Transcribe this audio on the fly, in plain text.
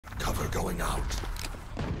going out.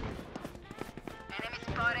 Enemy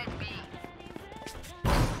spotted B.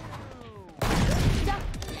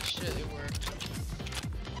 Shit, it worked.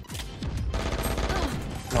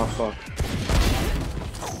 Oh fuck.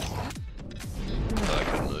 Oh, I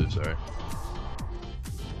couldn't move, sorry.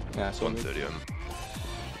 Yeah, It's so 130 on.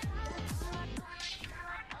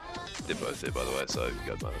 They're both there by the way, so you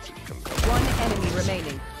guys might have to come. One enemy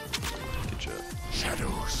remaining. Good shot.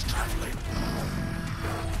 Shadows traveling.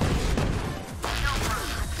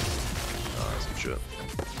 Nice, good shot.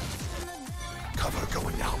 Cover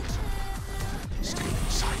going out. Stay in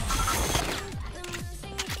sight.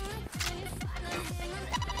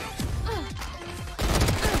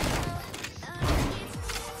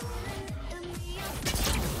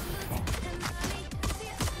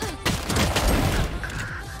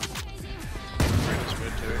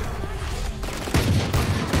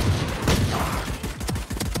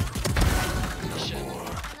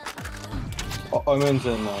 Omen's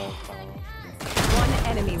in One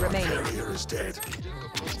enemy remaining. Barrier is dead.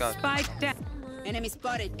 Spike down. Enemy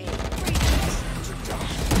spotted A.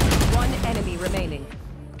 One enemy remaining.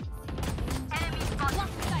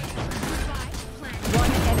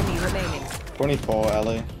 One enemy remaining. 24,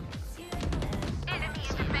 Ellie.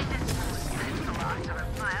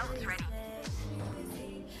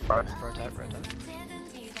 Rotate.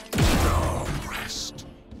 No rest.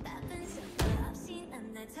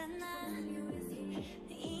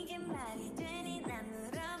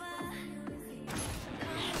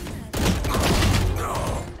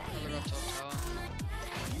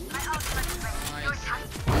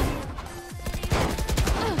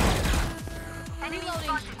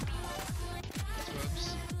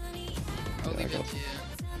 I'll leave it here.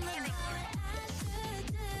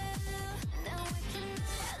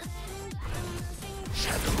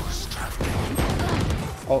 Shadows traveling.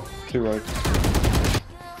 Oh, 2 roads.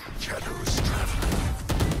 Shadows traveling.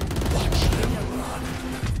 Watch them run.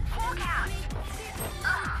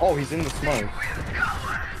 Oh, he's in the smoke.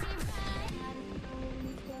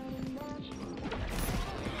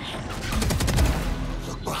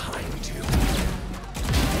 Look behind you.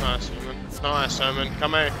 Nice, Omen. Nice, Omen.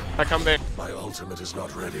 Come here. I come back. My ultimate is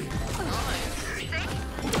not ready.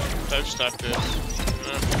 Don't stack this.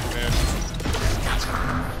 Yeah.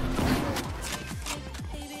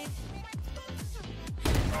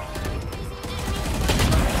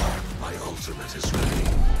 My ultimate is ready.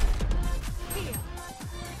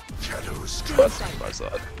 Shadows That's traveling. my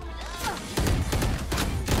side.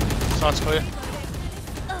 Side's clear.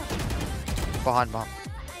 Behind bomb.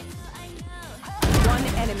 One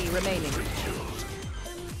enemy remaining.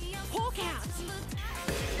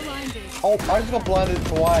 Oh, I just got blinded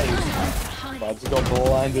twice. I just got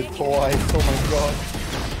blinded twice. Oh my god.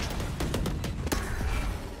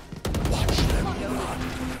 Watch them run.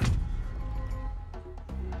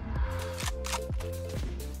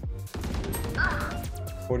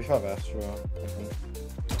 45 Astra.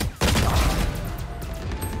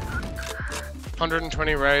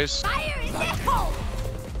 120 raise.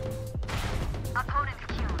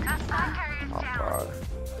 Oh, bro.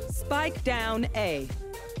 Spike down A.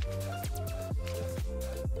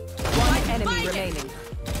 One enemy remaining.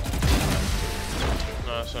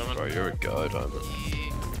 Nice, Omen. Bro, you're a god, Omen.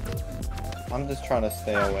 I'm just trying to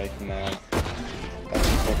stay awake now. That's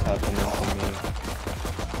what's happening to me.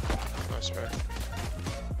 Nice, bro.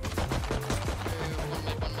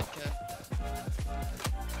 One mid cap.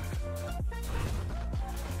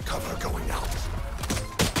 Cover going out.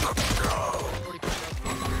 Already pushed up.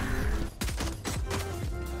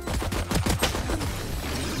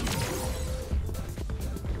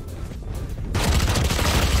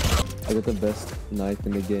 I got the best knife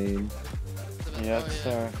in the game. Yes,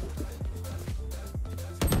 sir.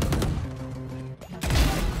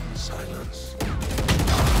 Silence.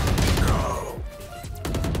 No.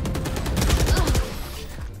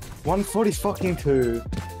 140 fucking 2.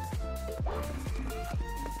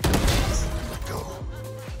 Let go.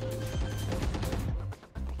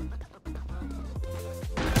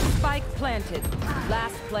 Spike planted.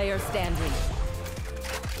 Last player standing.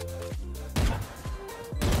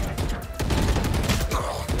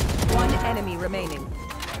 One enemy remaining.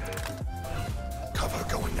 Cover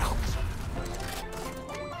going out.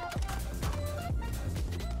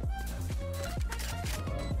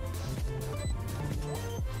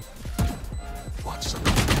 What's up?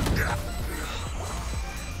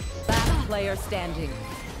 Last player standing.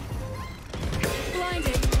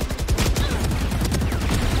 Blinded.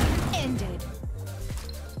 Ended.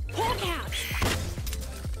 Hawk out.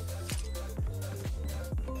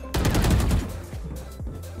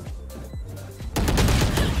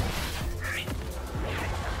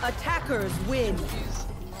 Attackers win.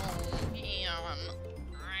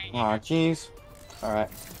 Aw, jeez. Alright.